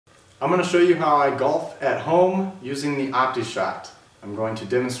I'm going to show you how I golf at home using the Optishot. I'm going to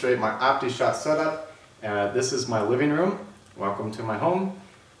demonstrate my Optishot setup. This is my living room. Welcome to my home.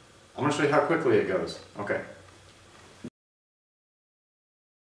 I'm going to show you how quickly it goes. Okay.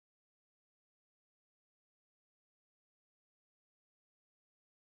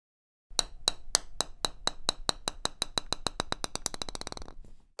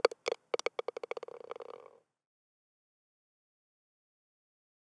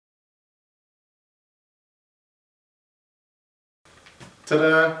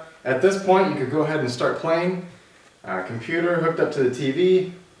 Ta-da! At this point you could go ahead and start playing. Computer hooked up to the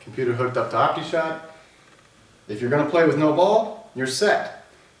TV, computer hooked up to Optishot. If you're going to play with no ball, you're set.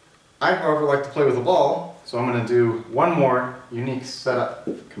 I, however, like to play with a ball, so I'm going to do one more unique setup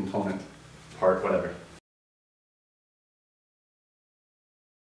component, part, whatever.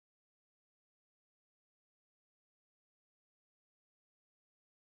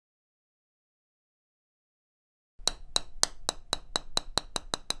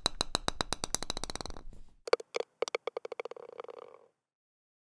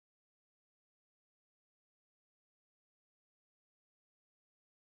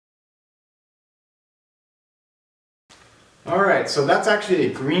 Alright, so that's actually a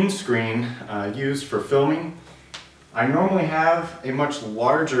green screen used for filming. I normally have a much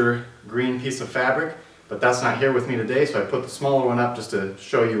larger green piece of fabric, but that's not here with me today, so I put the smaller one up just to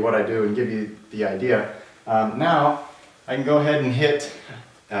show you what I do and give you the idea. Now, I can go ahead and hit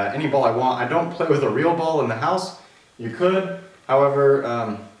any ball I want. I don't play with a real ball in the house. You could, however,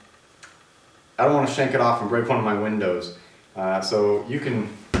 I don't want to shank it off and break one of my windows. So you can,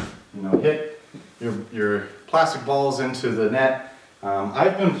 hit your plastic balls into the net.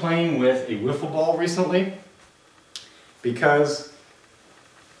 I've been playing with a wiffle ball recently because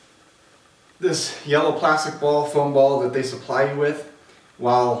this yellow plastic ball, foam ball that they supply you with,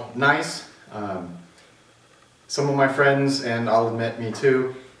 while nice, some of my friends, and I'll admit me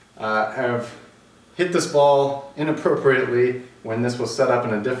too, have hit this ball inappropriately when this was set up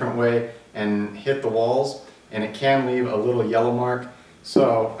in a different way and hit the walls, and it can leave a little yellow mark.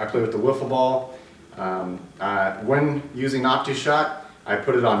 So I play with the wiffle ball. When using Optishot, I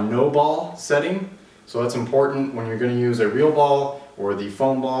put it on no ball setting, so that's important when you're going to use a real ball or the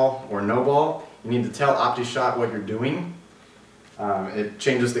foam ball or no ball. You need to tell Optishot what you're doing. It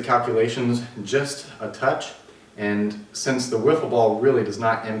changes the calculations just a touch, and since the wiffle ball really does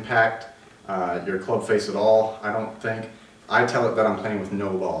not impact your club face at all, I don't think, I tell it that I'm playing with no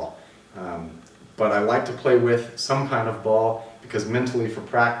ball. But I like to play with some kind of ball because mentally for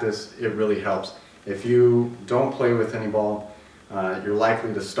practice it really helps. If you don't play with any ball, you're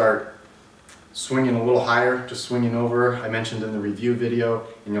likely to start swinging a little higher, just swinging over, I mentioned in the review video,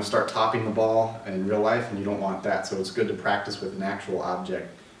 and you'll start topping the ball in real life, and you don't want that, so it's good to practice with an actual object.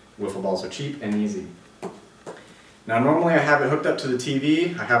 Wiffle balls are cheap and easy. Now normally I have it hooked up to the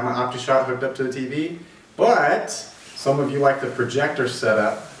TV, I have my Optishot hooked up to the TV, but some of you like the projector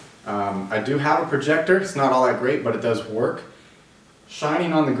setup. I do have a projector, it's not all that great, but it does work.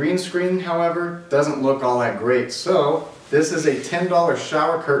 Shining on the green screen, however, doesn't look all that great. So this is a $10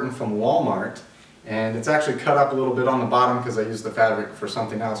 shower curtain from Walmart, and it's actually cut up a little bit on the bottom because I used the fabric for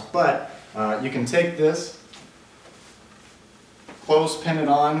something else. But you can take this, clothespin it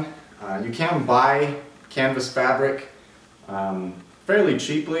on. You can buy canvas fabric fairly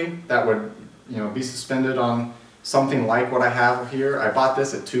cheaply that would be suspended on something like what I have here. I bought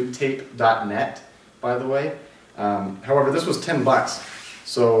this at tubetape.net, by the way. However, this was 10 bucks,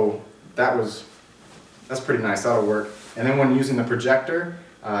 so that's pretty nice, that'll work. And then when using the projector,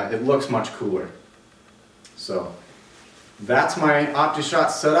 it looks much cooler. So that's my Optishot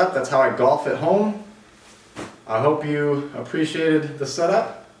setup, that's how I golf at home. I hope you appreciated the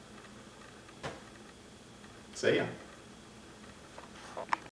setup. See ya.